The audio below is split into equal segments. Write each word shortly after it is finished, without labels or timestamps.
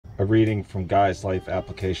A reading from Guy's Life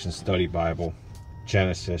Application Study Bible,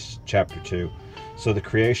 Genesis Chapter 2. So the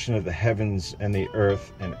creation of the heavens and the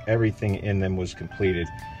earth and everything in them was completed.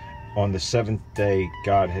 On the seventh day,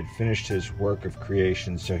 God had finished his work of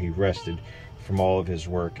creation, so he rested from all of his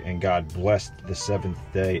work. And God blessed the seventh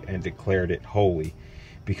day and declared it holy,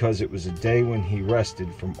 because it was a day when he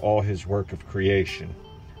rested from all his work of creation.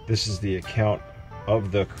 This is the account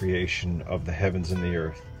of the creation of the heavens and the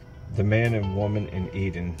earth. The man and woman in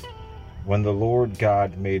Eden. When the Lord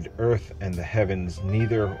God made earth and the heavens,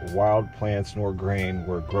 neither wild plants nor grain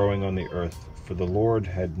were growing on the earth, for the Lord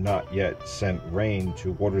had not yet sent rain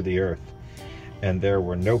to water the earth, and there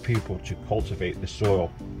were no people to cultivate the soil.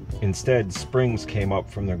 Instead, springs came up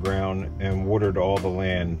from the ground and watered all the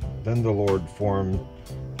land. Then the Lord formed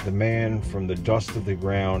the man from the dust of the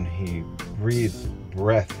ground. He breathed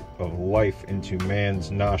breath of life into man's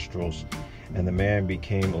nostrils, and the man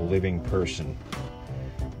became a living person.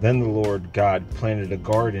 Then the Lord God planted a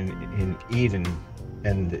garden in Eden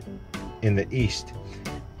and in the east,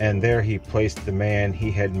 and there he placed the man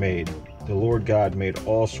he had made. The Lord God made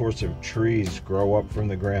all sorts of trees grow up from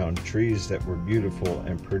the ground, trees that were beautiful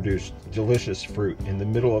and produced delicious fruit. In the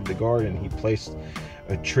middle of the garden he placed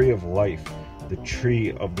a tree of life, the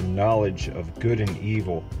tree of the knowledge of good and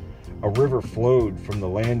evil. A river flowed from the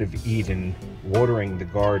land of Eden, watering the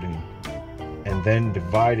garden, and then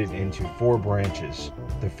divided into 4 branches.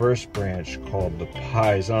 The first branch, called the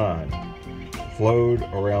Pison, flowed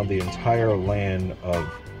around the entire land of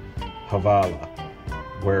Havilah,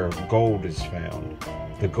 where gold is found.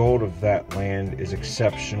 The gold of that land is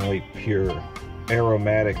exceptionally pure.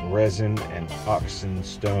 Aromatic resin and oxen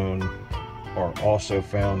stone are also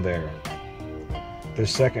found there. The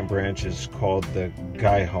second branch is called the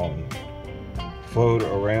Gihon, flowed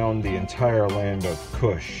around the entire land of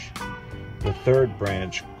Cush. The third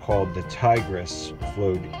branch, called the Tigris,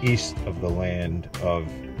 flowed east of the land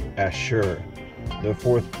of Ashur. The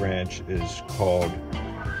fourth branch is called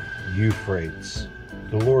Euphrates.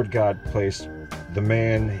 The Lord God placed the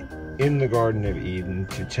man in the Garden of Eden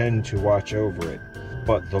to tend to watch over it.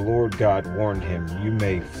 But the Lord God warned him, "You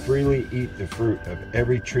may freely eat the fruit of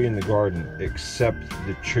every tree in the garden, except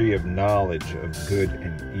the tree of knowledge of good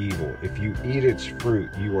and evil. If you eat its fruit,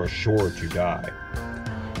 you are sure to die."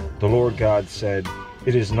 The Lord God said,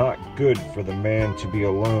 "It is not good for the man to be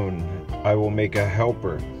alone. I will make a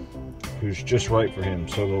helper who's just right for him."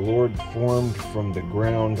 So the Lord formed from the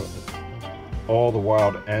ground all the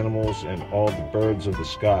wild animals and all the birds of the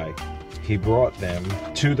sky. He brought them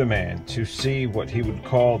to the man to see what he would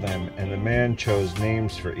call them, and the man chose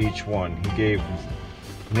names for each one. He gave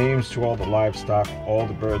names to all the livestock, all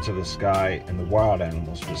the birds of the sky, and the wild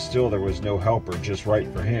animals, but still there was no helper just right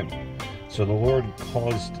for him. So the Lord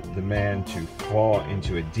caused the man to fall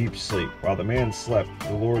into a deep sleep. While the man slept,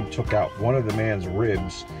 the Lord took out one of the man's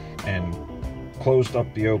ribs and closed up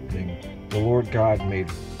the opening. The Lord God made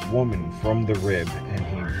woman from the rib, and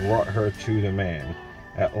he brought her to the man.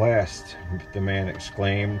 At last the man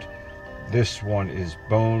exclaimed, "This one is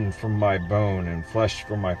bone from my bone and flesh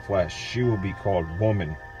from my flesh. She will be called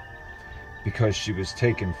woman, because she was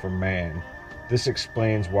taken from man." This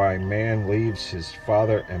explains why man leaves his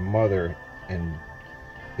father and mother and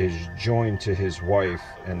is joined to his wife,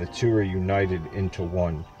 and the two are united into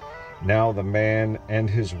one. Now the man and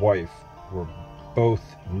his wife were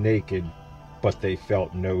both naked, but they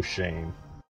felt no shame.